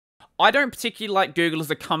I don't particularly like Google as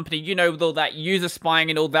a company, you know, with all that user spying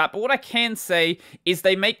and all that, but what I can say is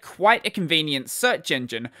they make quite a convenient search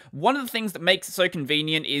engine. One of the things that makes it so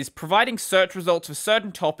convenient is providing search results for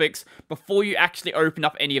certain topics before you actually open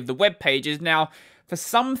up any of the web pages. Now, for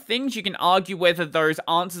some things, you can argue whether those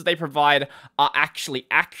answers they provide are actually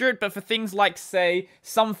accurate, but for things like, say,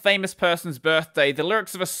 some famous person's birthday, the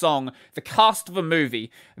lyrics of a song, the cast of a movie,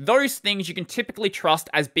 those things you can typically trust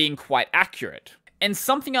as being quite accurate. And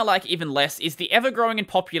something I like even less is the ever-growing in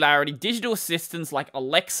popularity digital assistants like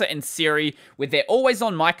Alexa and Siri, with their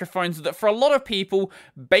always-on microphones that for a lot of people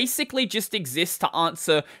basically just exist to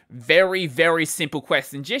answer very, very simple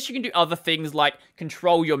questions. Yes, you can do other things like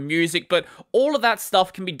control your music, but all of that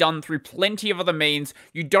stuff can be done through plenty of other means.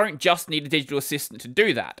 You don't just need a digital assistant to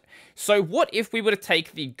do that. So what if we were to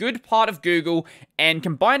take the good part of Google and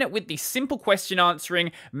combine it with the simple question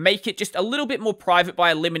answering, make it just a little bit more private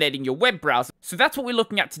by eliminating your web browser? So that's what we're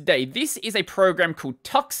looking at today. This is a program called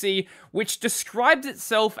Tuxi, which describes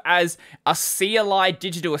itself as a CLI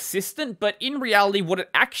digital assistant, but in reality what it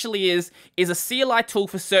actually is a CLI tool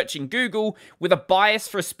for searching Google with a bias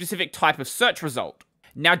for a specific type of search result.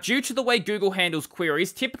 Now, due to the way Google handles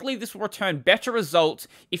queries, typically this will return better results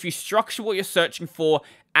if you structure what you're searching for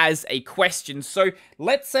as a question. So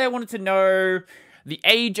let's say I wanted to know the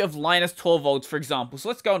age of Linus Torvalds, for example. So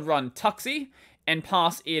let's go and run Tuxi and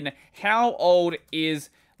pass in how old is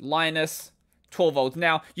Linus Torvalds.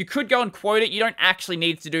 Now, you could go and quote it. You don't actually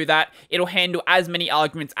need to do that. It'll handle as many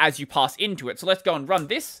arguments as you pass into it. So let's go and run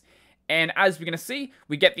this. And as we're going to see,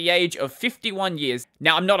 we get the age of 51 years.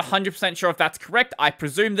 Now, I'm not 100% sure if that's correct. I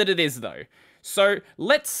presume that it is, though. So,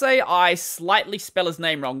 let's say I slightly spell his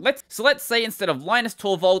name wrong. Let's say instead of Linus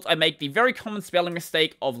Torvalds, I make the very common spelling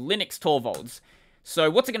mistake of Linux Torvalds. So,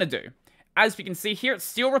 what's it going to do? As we can see here, it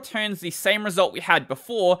still returns the same result we had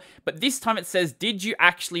before, but this time it says, did you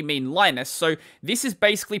actually mean Linus? So, this is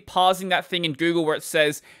basically parsing that thing in Google where it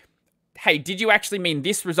says, hey, did you actually mean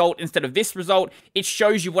this result instead of this result? It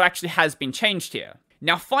shows you what actually has been changed here.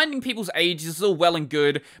 Now, finding people's ages is all well and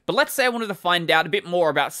good, but let's say I wanted to find out a bit more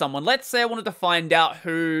about someone. Let's say I wanted to find out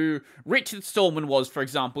who Richard Stallman was, for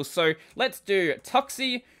example. So, let's do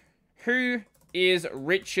Tuxi, who is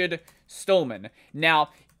Richard Stallman? Now,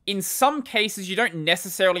 in some cases, you don't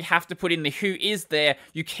necessarily have to put in the who is there.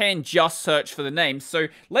 You can just search for the name. So,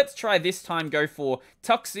 let's try this time, go for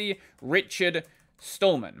Tuxi, Richard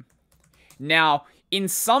Stallman. Now, in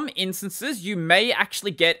some instances, you may actually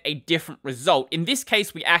get a different result. In this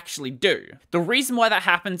case, we actually do. The reason why that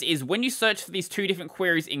happens is when you search for these two different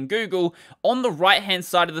queries in Google, on the right-hand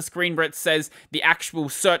side of the screen where it says the actual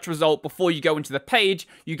search result before you go into the page,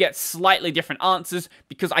 you get slightly different answers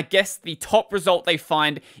because I guess the top result they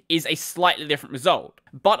find is a slightly different result.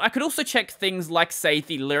 But I could also check things like, say,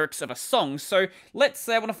 the lyrics of a song. So let's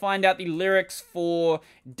say I want to find out the lyrics for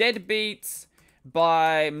Deadbeats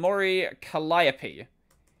by Maury Calliope,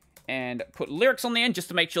 and put lyrics on the end just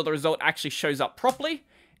to make sure the result actually shows up properly.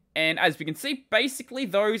 And as we can see, basically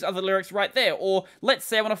those are the lyrics right there. Or let's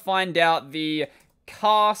say I want to find out the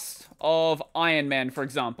cast of Iron Man, for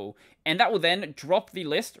example, and that will then drop the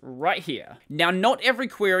list right here. Now, not every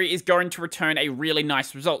query is going to return a really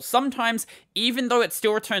nice result. Sometimes, even though it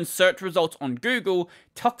still returns search results on Google,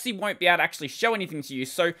 Tuxi won't be able to actually show anything to you.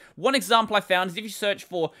 So, one example I found is if you search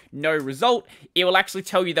for no result, it will actually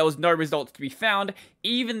tell you there was no results to be found,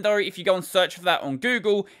 even though if you go and search for that on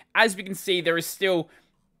Google, as we can see, there is still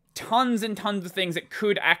tons and tons of things it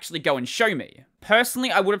could actually go and show me.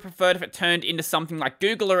 Personally, I would have preferred if it turned into something like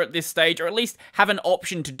Googler at this stage, or at least have an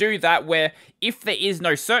option to do that, where if there is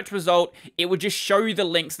no search result, it would just show you the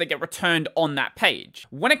links that get returned on that page.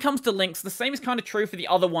 When it comes to links, the same is kind of true for the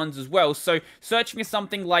other ones as well. So, searching for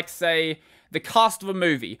something like, say, the cast of a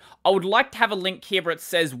movie, I would like to have a link here where it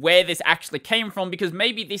says where this actually came from, because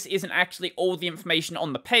maybe this isn't actually all the information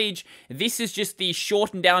on the page. This is just the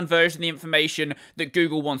shortened down version of the information that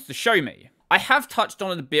Google wants to show me. I have touched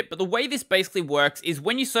on it a bit, but the way this basically works is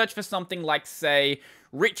when you search for something like, say,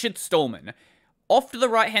 Richard Stallman, off to the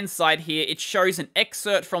right-hand side here, it shows an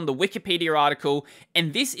excerpt from the Wikipedia article,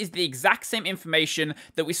 and this is the exact same information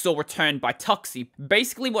that we saw returned by Tuxi.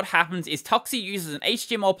 Basically, what happens is Tuxi uses an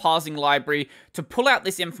HTML parsing library to pull out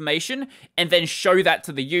this information and then show that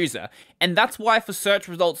to the user. And that's why for search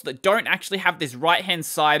results that don't actually have this right-hand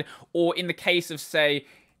side, or in the case of, say,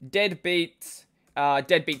 Deadbeats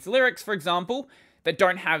lyrics, for example, that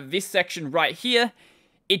don't have this section right here,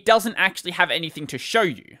 it doesn't actually have anything to show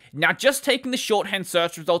you. Now, just taking the shorthand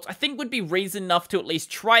search results, I think would be reason enough to at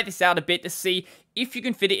least try this out a bit to see if you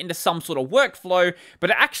can fit it into some sort of workflow, but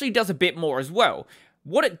it actually does a bit more as well.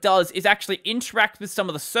 what it does is actually interact with some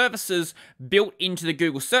of the services built into the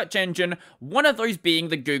Google search engine, one of those being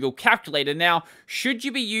the Google Calculator. Now, should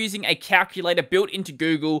you be using a calculator built into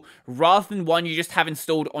Google rather than one you just have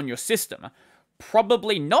installed on your system?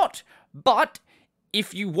 Probably not, but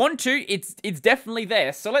if you want to, it's definitely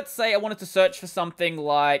there. So let's say I wanted to search for something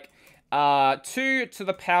like 2 to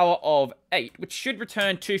the power of 8, which should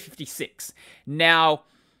return 256. Now,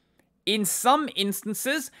 in some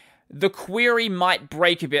instances, the query might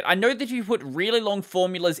break a bit. I know that if you put really long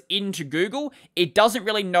formulas into Google, it doesn't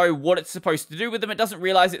really know what it's supposed to do with them. It doesn't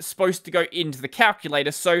realize it's supposed to go into the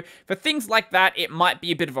calculator. So for things like that, it might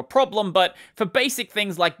be a bit of a problem, but for basic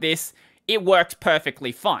things like this, it works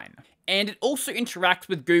perfectly fine. And it also interacts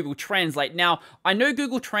with Google Translate. Now, I know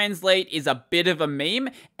Google Translate is a bit of a meme,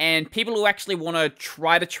 and people who actually want to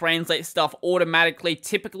try to translate stuff automatically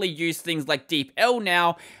typically use things like DeepL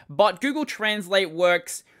now, but Google Translate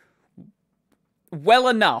works well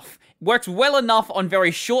enough. Works well enough on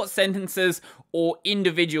very short sentences or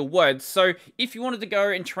individual words. So if you wanted to go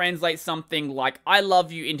and translate something like I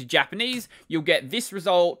love you into Japanese, you'll get this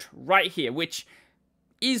result right here, which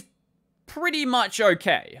is pretty much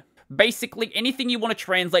okay. Basically, anything you want to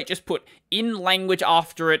translate, just put in language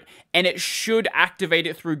after it, and it should activate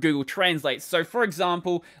it through Google Translate. So, for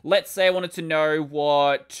example, let's say I wanted to know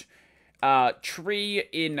what tree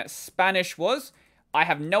in Spanish was. I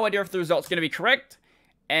have no idea if the result's going to be correct,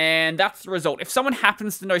 and that's the result. If someone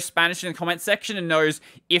happens to know Spanish in the comment section and knows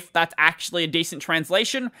if that's actually a decent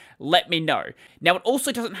translation, let me know. Now, it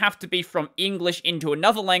also doesn't have to be from English into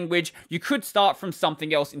another language. You could start from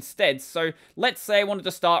something else instead. So, let's say I wanted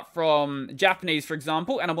to start from Japanese, for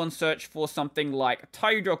example, and I want to search for something like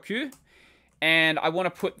tairoku, and I want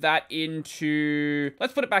to put that into...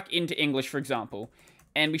 let's put it back into English, for example.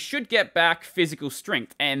 And we should get back physical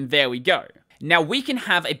strength, and there we go. Now, we can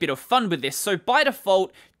have a bit of fun with this. So, by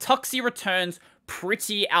default, Tuxi returns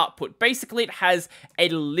pretty output. Basically, it has a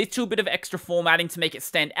little bit of extra formatting to make it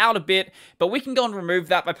stand out a bit, but we can go and remove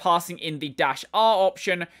that by passing in the -r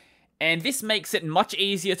option, and this makes it much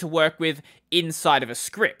easier to work with inside of a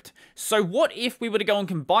script. So what if we were to go and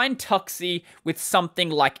combine Tuxi with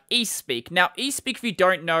something like Espeak? Now, Espeak, if you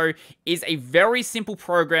don't know, is a very simple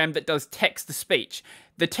program that does text-to-speech.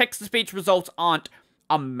 The text-to-speech results aren't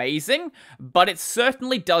amazing, but it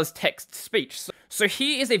certainly does text-to-speech. So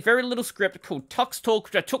here is a very little script called TuxTalk,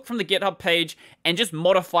 which I took from the GitHub page and just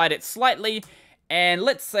modified it slightly. And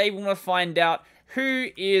let's say we want to find out who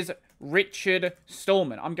is Richard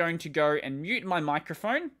Stallman. I'm going to go and mute my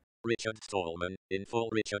microphone. Richard Stallman, in full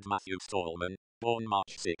Richard Matthew Stallman, born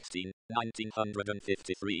March 16,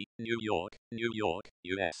 1953, New York,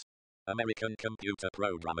 US. American computer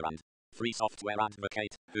programmer and free software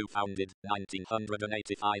advocate, who founded,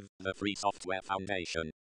 1985, the Free Software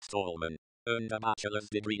Foundation. Stallman earned a bachelor's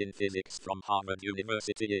degree in physics from Harvard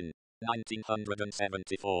University in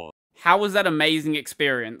 1974. How was that amazing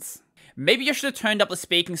experience? Maybe I should have turned up the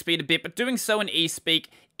speaking speed a bit, but doing so in Espeak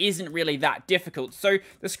isn't really that difficult. So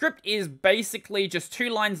the script is basically just 2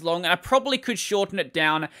 lines long, and I probably could shorten it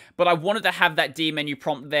down, but I wanted to have that D menu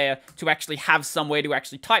prompt there to actually have somewhere to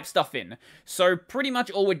actually type stuff in. So pretty much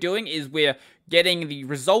all we're doing is we're getting the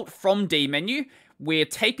result from D menu, we're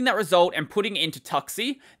taking that result and putting it into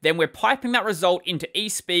Tuxi, then we're piping that result into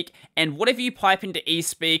Espeak, and whatever you pipe into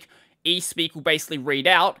Espeak will basically read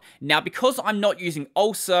out. Now, because I'm not using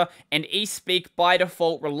Ulcer, and Espeak by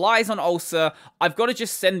default relies on Ulcer, I've got to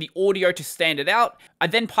just send the audio to standard out. I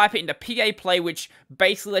then pipe it into PA Play, which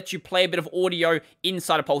basically lets you play a bit of audio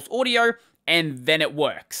inside of Pulse Audio, and then it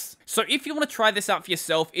works. So if you want to try this out for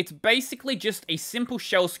yourself, it's basically just a simple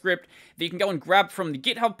shell script that you can go and grab from the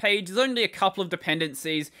GitHub page. There's only a couple of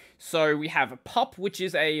dependencies. So we have pup, which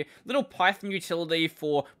is a little Python utility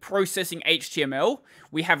for processing HTML.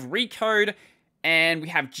 We have Recode, and we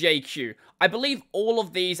have JQ. I believe all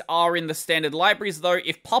of these are in the standard libraries, though.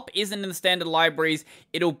 If pup isn't in the standard libraries,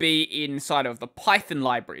 it'll be inside of the Python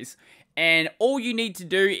libraries. And all you need to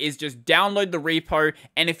do is just download the repo,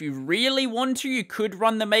 and if you really want to, you could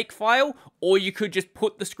run the makefile, or you could just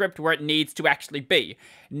put the script where it needs to actually be.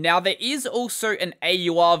 Now, there is also an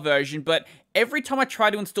AUR version, but every time I try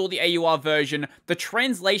to install the AUR version, the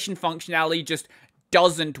translation functionality just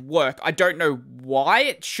doesn't work. I don't know why.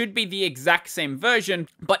 It should be the exact same version,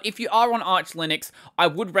 but if you are on Arch Linux, I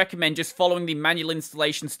would recommend just following the manual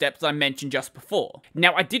installation steps I mentioned just before.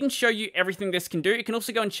 Now, I didn't show you everything this can do. You can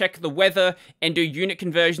also go and check the weather and do unit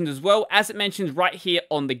conversions as well, as it mentions right here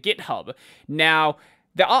on the GitHub. Now,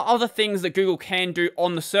 There are other things that Google can do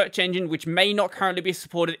on the search engine which may not currently be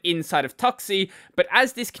supported inside of Tuxi, but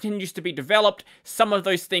as this continues to be developed, some of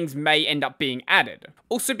those things may end up being added.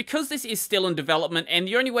 Also, because this is still in development and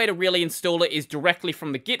the only way to really install it is directly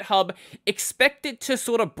from the GitHub, expect it to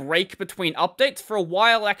sort of break between updates. For a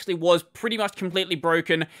while, it actually was pretty much completely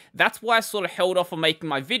broken. That's why I sort of held off on making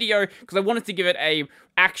my video, because I wanted to give it a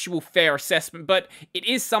actual fair assessment, but it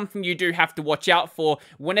is something you do have to watch out for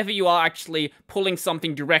whenever you are actually pulling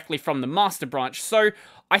something directly from the master branch. So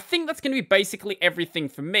I think that's going to be basically everything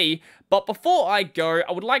for me, but before I go,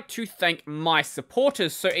 I would like to thank my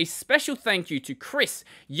supporters. So a special thank you to Chris,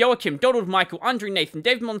 Joachim, Donald, Michael, Andre, Nathan,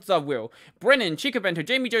 Dave Monster, Will, Brennan, Chico Bento,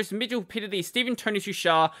 Jamie Joseph, Mitchell, Peter D, Stephen, Tony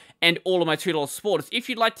Sushar, and all of my $2 supporters. If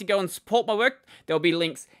you'd like to go and support my work, there'll be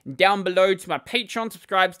links down below to my Patreon,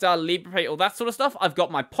 Subscribestar, LibrePay, all that sort of stuff. I've got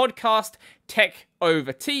my podcast, Tech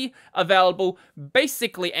Over Tea, available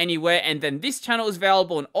basically anywhere, and then this channel is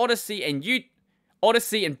available on Odyssey and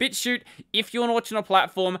BitChute if you want to watch on a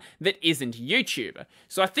platform that isn't YouTube.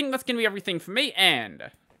 So I think that's going to be everything for me,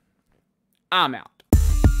 and I'm out.